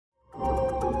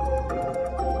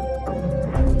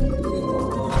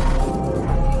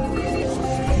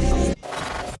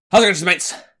How's it going,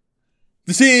 mates?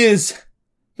 This is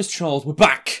Mrjacharles. We're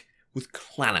back with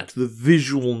Clannad, the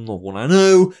visual novel. And I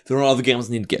know there are other games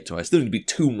I need to get to. I still need to beat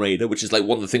Tomb Raider, which is like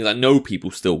one of the things I know people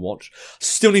still watch.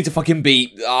 Still need to fucking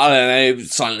beat, I don't know,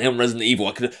 Silent Hill, Resident Evil.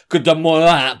 I could have done more of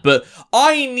that, but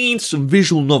I need some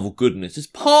visual novel goodness. It's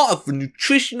part of the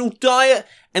nutritional diet,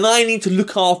 and I need to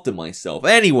look after myself.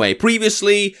 Anyway,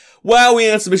 previously, well, we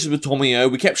had some issues with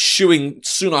Tomoyo. We kept shooing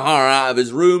Sunahara out of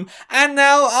his room. And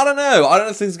now, I don't know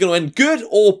if things are going to end good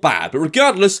or bad. But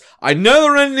regardless, I know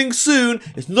they're ending soon.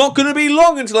 It's not going to be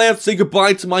long until I have to say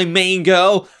goodbye to my main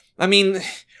girl. I mean,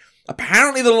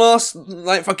 apparently the last,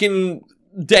 fucking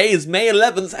day is May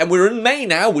 11th. And we're in May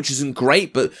now, which isn't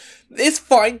great, but it's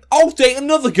fine. I'll date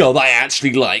another girl that I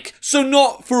actually like. So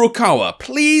not Furukawa.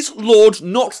 Please, Lord,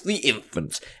 not the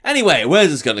infant. Anyway,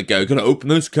 where's this going to go? Gonna open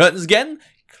those curtains again?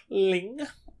 Cling.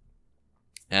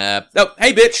 Oh,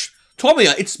 hey bitch.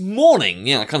 Tomoyo, it's morning.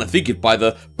 Yeah, I kind of figured by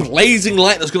the blazing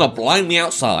light that's gonna blind me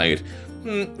outside.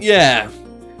 Yeah.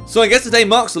 So I guess today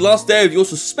marks the last day of your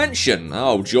suspension.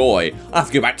 Oh, joy. I have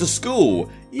to go back to school.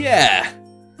 Yeah.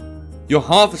 You're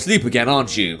half asleep again,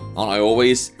 aren't you? Aren't I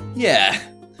always? Yeah.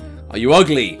 Are you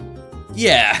ugly?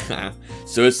 Yeah.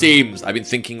 So it seems. I've been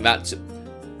thinking that.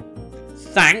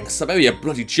 Thanks. That may be a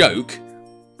bloody joke.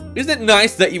 Isn't it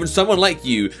nice that even someone like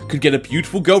you could get a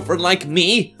beautiful girlfriend like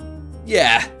me?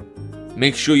 Yeah.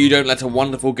 Make sure you don't let a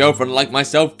wonderful girlfriend like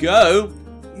myself go.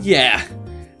 Yeah.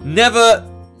 Never...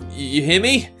 You hear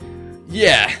me?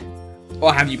 Yeah.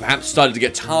 Or have you perhaps started to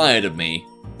get tired of me?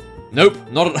 Nope,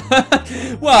 not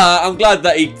at... Well, I'm glad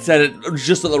that he said it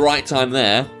just at the right time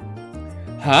there.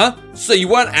 Huh? So you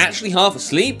weren't actually half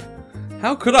asleep?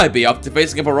 How could I be after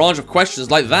facing a barrage of questions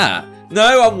like that?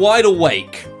 No, I'm wide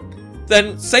awake.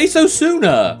 Then say so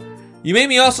sooner. You made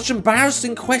me ask such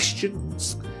embarrassing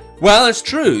questions. Well, it's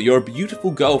true. You're a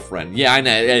beautiful girlfriend. Yeah, I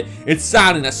know. It's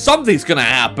sounding that something's gonna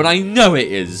happen. I know it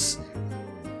is.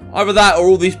 Either that or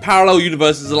all these parallel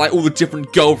universes are like all the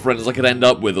different girlfriends I could end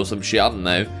up with or some shit. I don't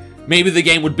know. Maybe the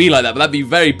game would be like that, but that'd be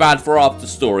very bad for our after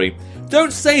story.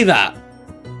 Don't say that.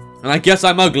 And I guess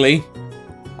I'm ugly.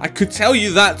 I could tell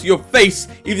you that to your face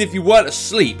even if you weren't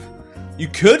asleep. You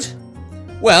could?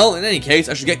 Well, in any case,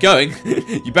 I should get going.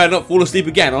 You better not fall asleep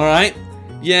again, alright?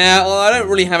 Yeah, well, I don't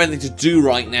really have anything to do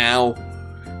right now.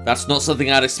 That's not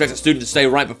something I'd expect a student to say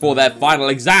right before their final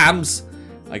exams.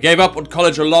 I gave up on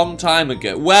college a long time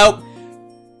ago. Well,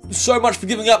 so much for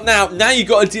giving up now. Now you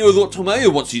got to deal with what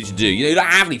Tomoyo wants you to do. You know, you don't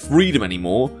have any freedom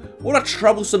anymore. What a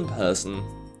troublesome person.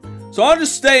 So I'll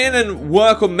just stay in and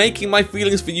work on making my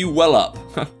feelings for you well up.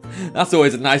 That's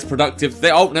always a nice, productive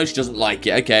thing. Oh, no, she doesn't like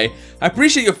it. Okay. I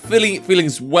appreciate your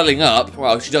feelings welling up.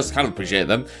 Well, she does kind of appreciate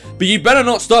them. But you better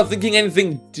not start thinking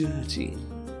anything dirty.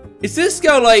 Is this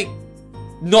girl, like,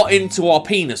 not into our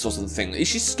penis or something? Is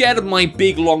she scared of my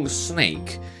big, long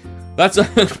snake? That's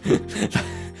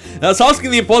that's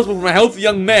asking the impossible from a healthy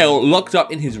young male locked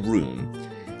up in his room.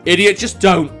 Idiot, just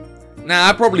don't. Nah,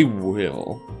 I probably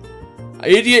will.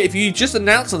 Idiot, if you just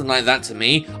announce something like that to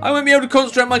me, I won't be able to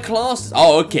concentrate on my classes.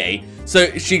 Oh, okay. So,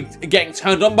 is she getting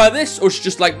turned on by this? Or is she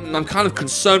just like, I'm kind of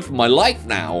concerned for my life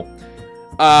now?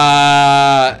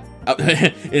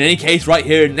 In any case, right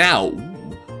here and now.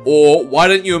 Or, why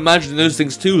don't you imagine those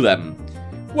things to them?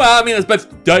 Well, I mean, it's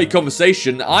both dirty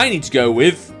conversation. I need to go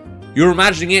with, you're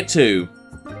imagining it too.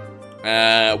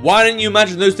 Why don't you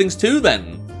imagine those things too,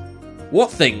 then? What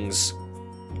things?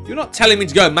 You're not telling me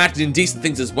to go imagine indecent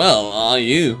things as well, are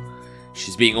you?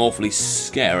 She's being awfully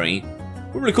scary. I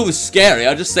wouldn't really call this scary.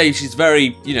 I'd just say she's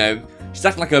very, you know, she's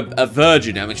acting like a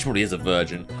virgin. I mean, she probably is a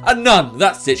virgin. A nun,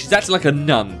 that's it. She's acting like a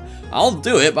nun. I'll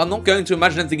do it, but I'm not going to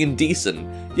imagine anything indecent.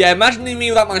 Yeah, imagining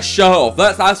me without my shirt off.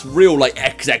 That's real, like,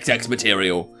 XXX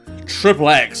material. Triple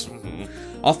X.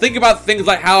 I'll think about things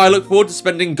like how I look forward to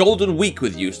spending Golden Week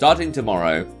with you starting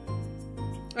tomorrow.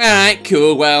 Alright,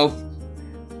 cool, well...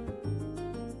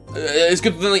 it's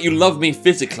good to know that you love me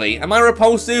physically. Am I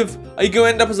repulsive? Are you going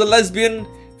to end up as a lesbian?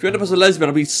 If you end up as a lesbian,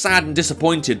 I'll be sad and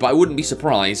disappointed, but I wouldn't be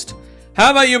surprised.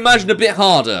 How about you imagine a bit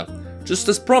harder? Just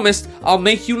as promised, I'll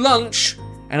make you lunch.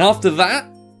 And after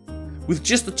that, with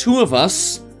just the two of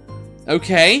us,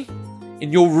 okay,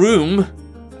 in your room,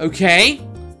 okay,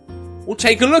 we'll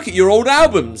take a look at your old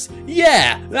albums.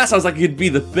 Yeah, that sounds like it'd be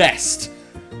the best.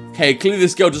 Okay, clearly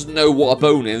this girl doesn't know what a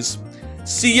bone is.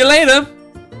 See you later.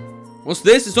 What's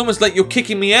this? It's almost like you're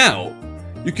kicking me out.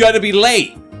 You're going to be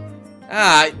late.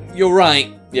 Ah, you're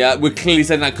right. Yeah, we're clearly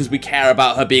saying that because we care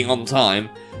about her being on time.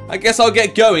 I guess I'll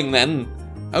get going then.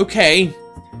 Okay.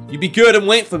 You be good and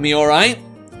wait for me, alright?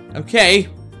 Okay.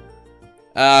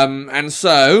 And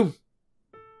so...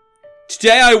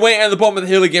 Today I wait at the bottom of the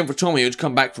hill again for Tomoyo to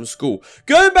come back from school.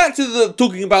 Going back to the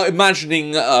talking about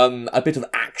imagining a bit of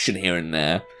action here and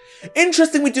there.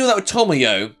 Interesting we do that with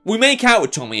Tomoyo. We make out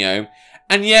with Tomoyo,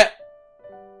 and yet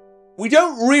we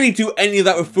don't really do any of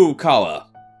that with Furukawa.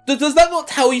 Does that not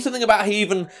tell you something about how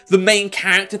even the main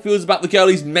character feels about the girl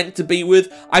he's meant to be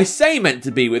with? I say meant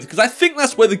to be with because I think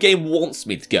that's where the game wants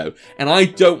me to go, and I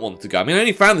don't want to go. I mean, I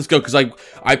only found this girl because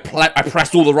I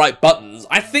pressed all the right buttons.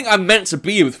 I think I'm meant to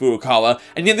be with Furukawa,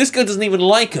 and yet this guy doesn't even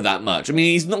like her that much. I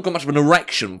mean, he's not got much of an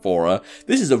erection for her.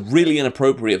 This is a really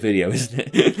inappropriate video,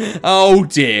 isn't it? Oh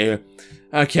dear.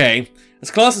 Okay.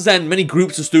 As classes end, many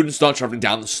groups of students start traveling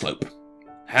down the slope.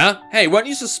 Huh? Hey, weren't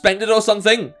you suspended or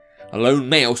something? A lone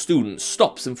male student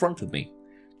stops in front of me.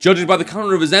 Judging by the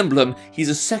colour of his emblem, he's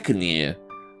a second year.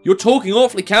 You're talking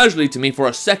awfully casually to me for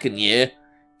a second year.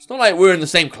 It's not like we're in the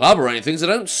same club or anything, so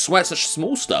don't sweat such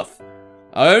small stuff.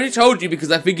 I only told you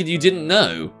because I figured you didn't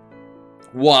know.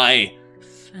 Why?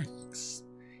 Thanks.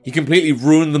 He completely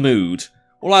ruined the mood.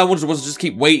 All I wanted was to just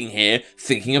keep waiting here,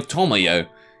 thinking of Tomoyo.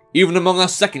 Even among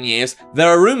us second years, there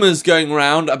are rumours going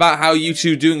around about how you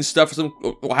two doing stuff,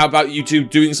 or how about you two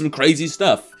doing some crazy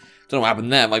stuff. Don't know what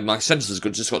happened there, my sentences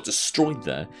just got destroyed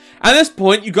there. At this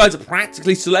point, you guys are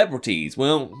practically celebrities.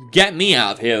 Well, get me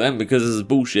out of here then, because this is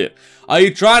bullshit. Are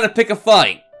you trying to pick a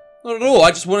fight? Not at all, I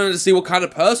just wanted to see what kind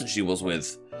of person she was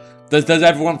with. Does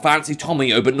everyone fancy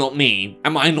Tomoyo, but not me?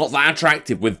 Am I not that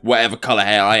attractive with whatever colour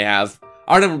hair I have?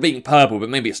 I remember being purple, but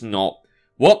maybe it's not.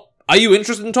 What? Are you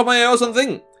interested in Tomoyo or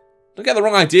something? Don't get the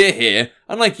wrong idea here.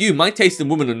 Unlike you, my taste in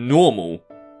women are normal.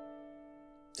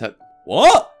 So,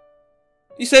 what?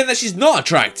 You saying that she's not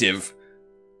attractive?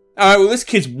 Alright, well this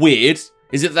kid's weird.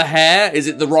 Is it the hair? Is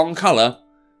it the wrong colour?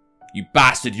 You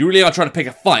bastard, you really are trying to pick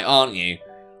a fight, aren't you?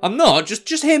 I'm not,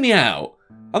 just hear me out.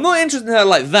 I'm not interested in her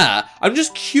like that, I'm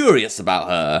just curious about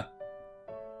her.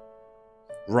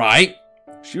 Right.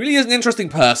 She really is an interesting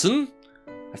person.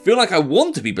 I feel like I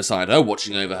want to be beside her,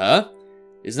 watching over her.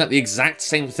 Isn't that the exact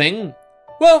same thing?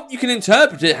 Well, you can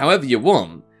interpret it however you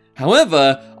want.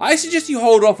 However, I suggest you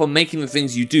hold off on making the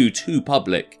things you do too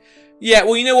public. Yeah,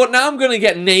 well, you know what? Now I'm going to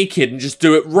get naked and just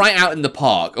do it right out in the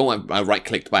park. Oh, I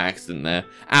right-clicked by accident there.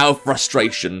 Out of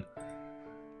frustration.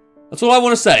 That's all I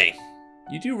want to say.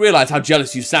 You do realise how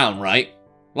jealous you sound, right?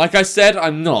 Like I said,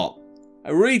 I'm not. I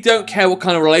really don't care what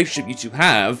kind of relationship you two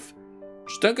have.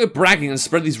 Just don't go bragging and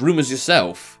spread these rumours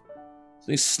yourself.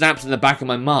 Something snaps in the back of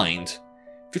my mind.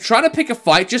 If you're trying to pick a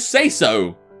fight, just say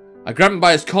so. I grab him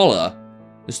by his collar.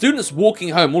 The students walking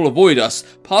home will avoid us,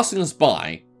 passing us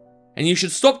by. And you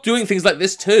should stop doing things like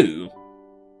this too.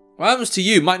 What happens to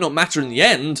you might not matter in the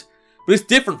end, but it's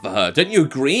different for her, don't you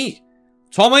agree?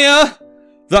 Tomoyo?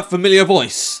 That familiar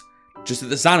voice. Just at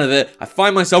the sound of it, I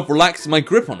find myself relaxing my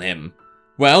grip on him.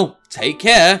 Well, take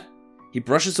care. He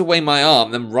brushes away my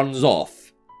arm, then runs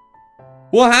off.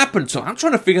 What happened to him? I'm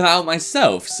trying to figure that out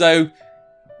myself, so...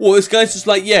 Well, this guy's just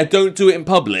like, yeah, don't do it in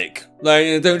public.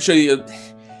 Like, don't show you...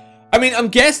 I mean, I'm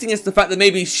guessing it's the fact that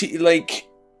maybe she, like...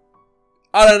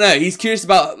 I don't know, he's curious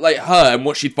about, like, her and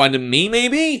what she'd find in me,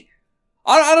 maybe?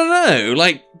 I don't know,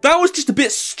 like, that was just a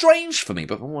bit strange for me,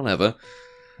 but whatever.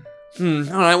 Alright,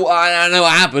 well, I don't know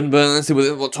what happened, but let's see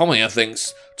what Tomoyo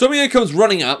thinks. Tomoyo comes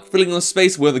running up, filling the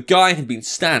space where the guy had been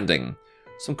standing.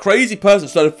 Some crazy person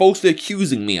started falsely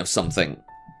accusing me of something.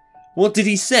 What did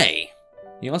he say?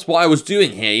 He asked what I was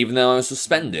doing here, even though I was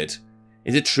suspended.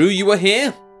 Is it true you were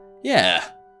here? Yeah.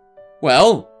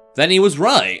 Well, then he was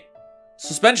right.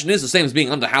 Suspension is the same as being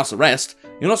under house arrest.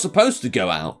 You're not supposed to go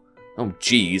out. Oh,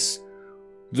 jeez.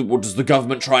 What, does the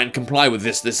government try and comply with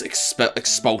this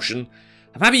expulsion?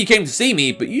 I'm happy you came to see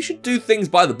me, but you should do things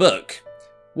by the book.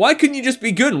 Why couldn't you just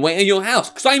be good and wait in your house?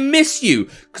 Because I miss you.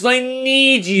 Because I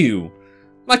need you.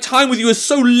 My time with you is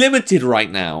so limited right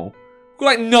now. I've got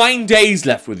like 9 days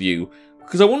left with you.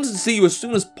 Because I wanted to see you as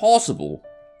soon as possible.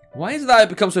 Why is it that I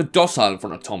become so docile in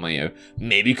front of Tomoyo?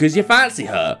 Maybe because you fancy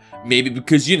her. Maybe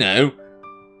because, you know...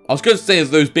 I was going to say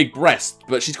those big breasts,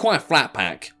 but she's quite a flat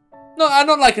pack. No,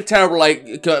 not like a terrible,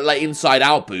 like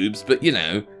inside-out boobs, but, you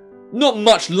know... Not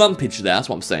much lumpage there, that's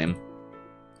what I'm saying.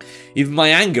 Even my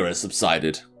anger has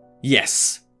subsided.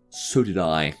 Yes, so did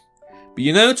I. But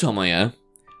you know, Tomoyo,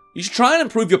 you should try and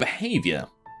improve your behaviour.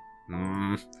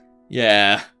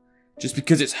 Yeah. Just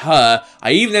because it's her,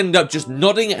 I even end up just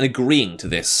nodding and agreeing to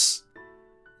this.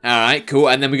 Alright, cool,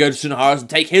 and then we go to Tsunohara's and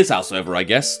take his house over, I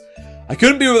guess. I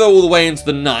couldn't be with her all the way into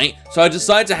the night, so I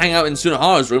decided to hang out in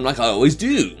Tsunohara's room like I always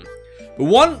do. But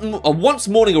once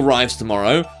morning arrives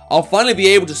tomorrow, I'll finally be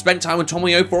able to spend time with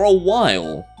Tomoyo for a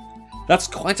while. That's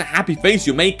quite a happy face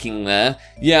you're making there.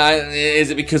 Yeah, is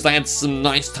it because I had some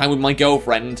nice time with my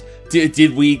girlfriend?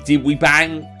 Did we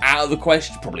bang out of the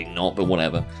question? Probably not, but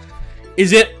whatever.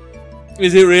 Is it?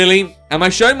 Is it really? Am I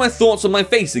showing my thoughts on my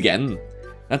face again?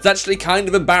 That's actually kind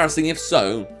of embarrassing if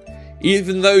so.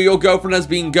 Even though your girlfriend has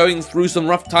been going through some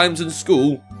rough times in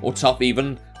school, or tough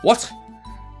even. What?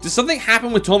 Did something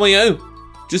happen with Tomoyo?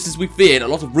 Just as we feared, a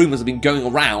lot of rumors have been going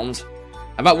around.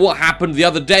 About what happened the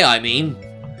other day, I mean.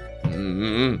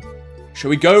 Shall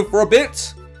we go for a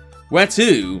bit? Where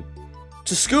to?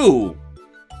 To school.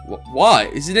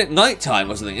 Why? Isn't it nighttime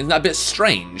or something? Isn't that a bit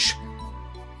strange?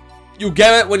 You'll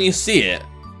get it when you see it.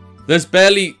 There's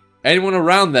barely anyone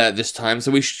around there at this time,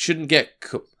 so we shouldn't get...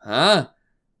 Huh?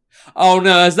 Oh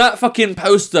no, is that fucking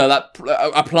poster, that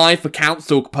apply for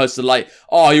council poster, like,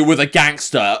 oh, are you with a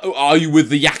gangster? Are you with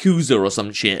the Yakuza or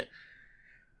some shit?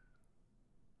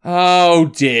 Oh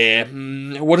dear.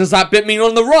 What does that bit mean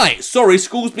on the right? Sorry,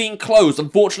 school's being closed.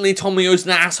 Unfortunately, Tomoyo's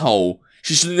an asshole.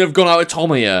 She shouldn't have gone out with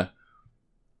Tomoyo.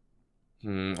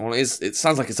 Well, it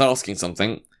sounds like it's asking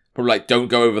something. Probably like, don't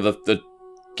go over the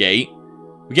gate.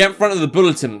 We get in front of the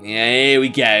bulletin. Yeah, here we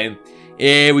go.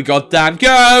 Here we goddamn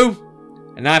go!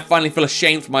 And now I finally feel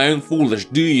ashamed for my own foolish,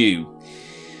 do you?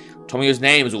 Tomoyo's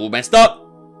name is all messed up.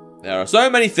 There are so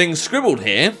many things scribbled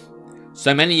here.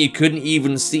 So many you couldn't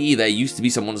even see there used to be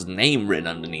someone's name written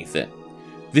underneath it.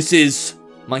 This is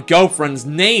my girlfriend's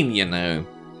name, you know.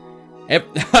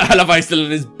 I love how he's still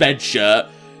in his bed shirt.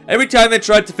 Every time they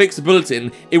tried to fix the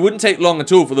bulletin, it wouldn't take long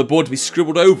at all for the board to be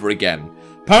scribbled over again.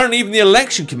 Apparently even the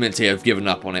election committee have given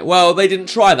up on it. Well, they didn't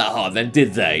try that hard then,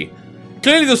 did they?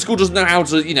 Clearly the school doesn't know how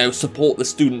to, you know, support the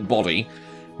student body.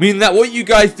 Meaning that what you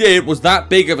guys did was that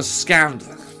big of a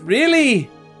scandal. Really?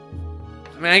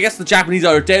 I mean, I guess the Japanese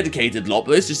are a dedicated lot,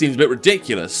 but this just seems a bit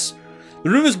ridiculous. The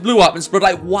rumors blew up and spread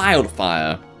like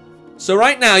wildfire. So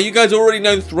right now, you guys are already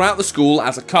known throughout the school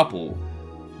as a couple.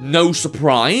 No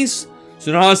surprise.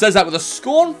 Tsunohara says that with a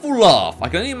scornful laugh. I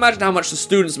can only imagine how much the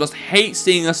students must hate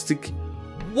seeing us to...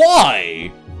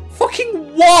 Why?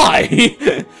 Fucking why?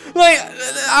 Like,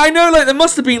 I know, like, there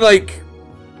must have been, like...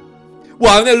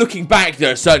 Well, I know looking back,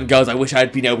 there are certain girls I wish I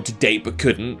had been able to date but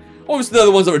couldn't. Obviously, they're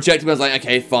the ones that rejected me. I was like,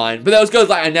 okay, fine. But there was girls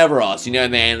like I never asked, you know,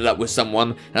 and they ended up with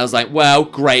someone. And I was like, well,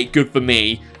 great, good for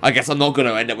me. I guess I'm not going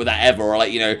to end up with that ever, or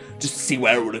like, you know, just to see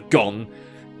where it would have gone.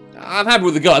 I'm happy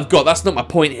with the girl I've got. That's not my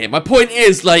point here. My point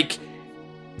is, like,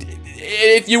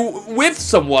 if you're with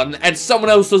someone and someone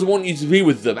else doesn't want you to be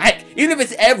with them, heck, even if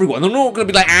it's everyone, they're not going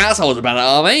to be like assholes about it,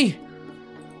 are they?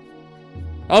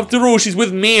 After all, she's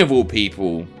with me of all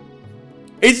people.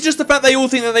 Is it just the fact they all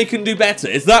think that they can do better?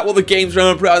 Is that what the game's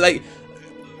trying to like?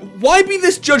 Why be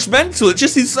this judgmental? It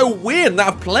just seems so weird and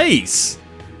out of place.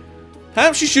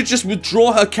 Perhaps she should just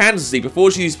withdraw her candidacy before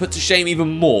she's put to shame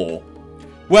even more.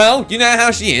 Well, you know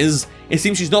how she is. It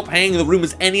seems she's not paying the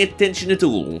rumors any attention at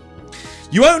all.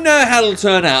 You won't know how it'll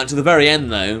turn out until the very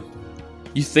end, though.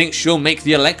 You think she'll make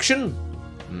the election?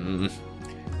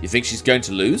 You think she's going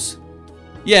to lose?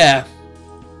 Yeah.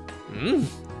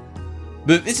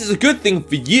 But this is a good thing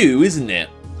for you, isn't it?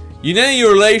 You know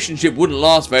your relationship wouldn't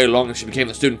last very long if she became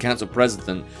the student council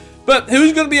president. But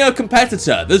who's going to be her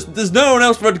competitor? There's no one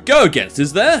else for her to go against,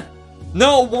 is there?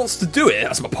 No one wants to do it,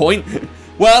 that's my point.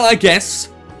 Well, I guess.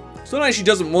 It's not like she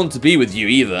doesn't want to be with you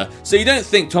either. So you don't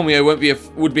think Tomoyo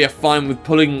would be a fine with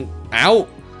pulling out?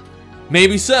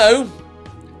 Maybe so.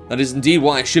 That is indeed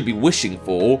what I should be wishing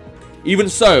for. Even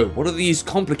so, what are these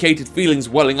complicated feelings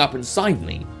welling up inside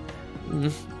me?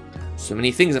 So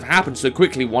many things have happened so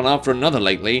quickly one after another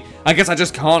lately. I guess I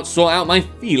just can't sort out my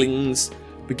feelings.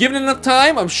 But given enough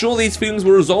time, I'm sure these feelings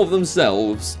will resolve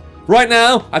themselves. Right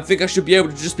now, I think I should be able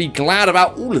to just be glad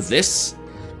about all of this.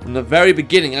 From the very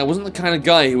beginning, I wasn't the kind of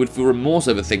guy who would feel remorse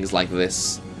over things like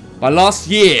this. My last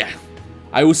year,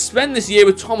 I will spend this year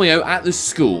with Tomoyo at this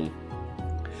school.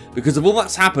 Because of all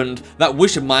that's happened, that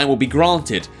wish of mine will be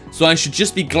granted. So I should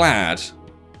just be glad.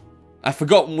 I've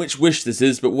forgotten which wish this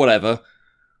is, but whatever.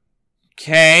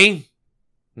 Okay.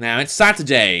 Now it's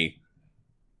Saturday.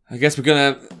 I guess we're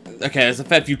gonna... Okay, there's a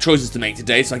fair few choices to make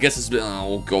today, so I guess it's...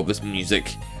 Oh god, this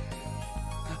music.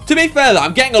 To be fair though,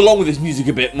 I'm getting along with this music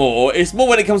a bit more. It's more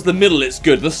when it comes to the middle it's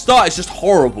good. The start is just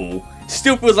horrible. It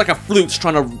still feels like a flute's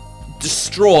trying to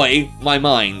destroy my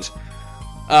mind.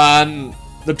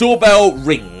 The doorbell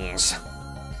rings.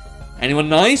 Anyone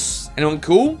nice? Anyone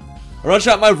cool? I rush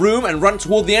out my room and run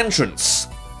toward the entrance.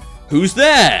 Who's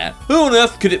there? Who on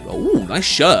earth could it... Ooh, nice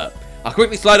shirt. I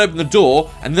quickly slide open the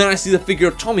door, and then I see the figure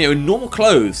of Tomoyo in normal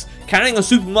clothes, carrying a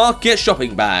supermarket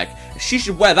shopping bag. She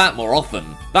should wear that more often.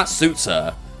 That suits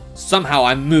her. Somehow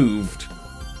I'm moved.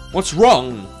 What's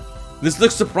wrong? This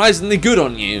looks surprisingly good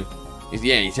on you.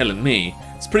 Yeah, you're telling me.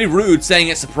 It's pretty rude saying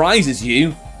it surprises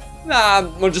you. Nah,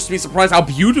 I'll just be surprised how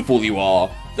beautiful you are.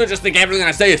 Don't just think everything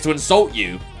I say is to insult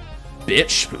you.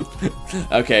 Bitch.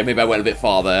 Okay, maybe I went a bit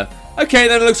farther. Okay,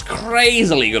 then it looks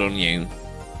crazily good on you.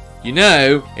 You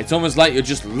know, it's almost like you're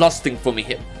just lusting for me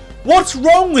here. What's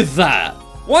wrong with that?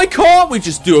 Why can't we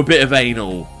just do a bit of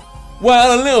anal?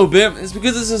 Well, a little bit. It's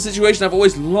because it's a situation I've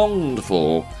always longed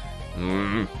for.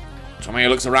 Tomoyo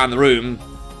looks around the room.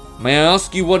 May I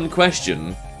ask you one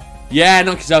question? Yeah,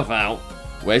 knock yourself out.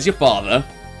 Where's your father?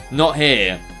 Not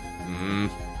here.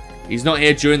 He's not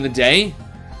here during the day?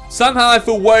 Somehow I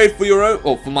feel worried for your own,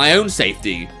 or for my own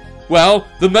safety. Well,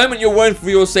 the moment you're worried for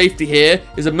your safety here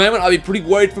is a moment I'll be pretty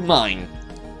worried for mine.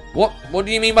 What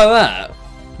do you mean by that?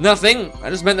 Nothing. I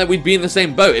just meant that we'd be in the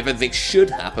same boat if anything should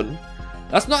happen.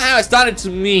 That's not how it started to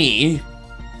me.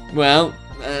 Well,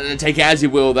 take it as you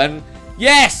will then.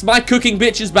 Yes, my cooking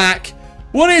bitch is back.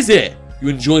 What is it? You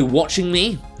enjoy watching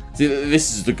me? See,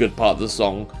 this is the good part of the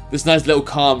song. This nice little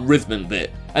calm rhythm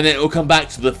bit. And then it will come back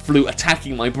to the flute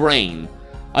attacking my brain.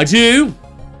 I do?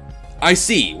 I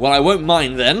see. Well, I won't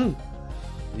mind then.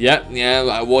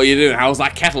 Yeah, what are you doing? How's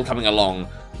that kettle coming along?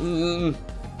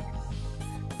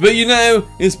 But you know,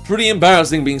 it's pretty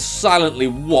embarrassing being silently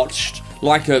watched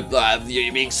like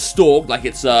you're being stalked like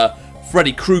it's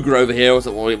Freddy Krueger over here or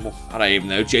something. I don't even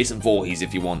know, Jason Voorhees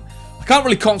if you want. I can't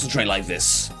really concentrate like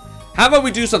this. How about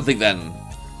we do something then?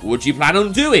 What do you plan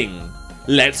on doing?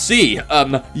 Let's see.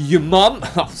 Your mum?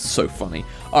 Oh, so funny.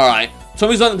 Alright,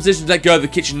 Tommy's not in the position to let go of the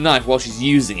kitchen knife while she's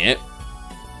using it.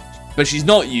 But she's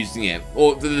not using it.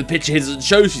 Or the picture here doesn't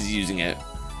show she's using it.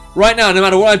 Right now, no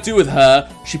matter what I do with her,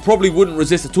 she probably wouldn't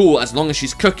resist at all as long as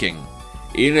she's cooking.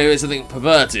 Even if it's something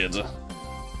perverted.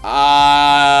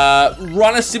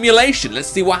 Run a simulation. Let's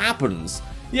see what happens.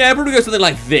 Yeah, probably go something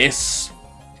like this.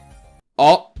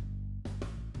 Oh.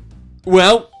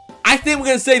 Well, I think we're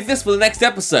going to save this for the next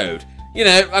episode. You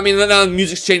know, I mean, now the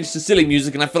music's changed to silly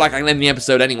music, and I feel like I can end the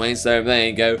episode anyway, so there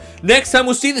you go. Next time,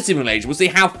 we'll see the simulation. We'll see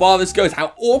how far this goes,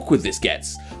 how awkward this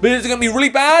gets. But is it going to be really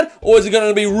bad, or is it going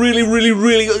to be really, really,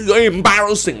 really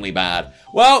embarrassingly bad?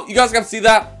 Well, you guys are going to see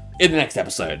that in the next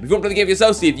episode. If you want to play the game for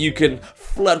yourself, see if you can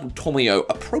flirt with Tomoyo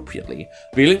appropriately.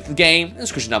 Be a link to the game in the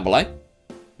description down below.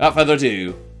 Without further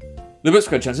ado, the book's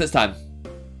going to chance next time.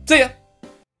 See ya!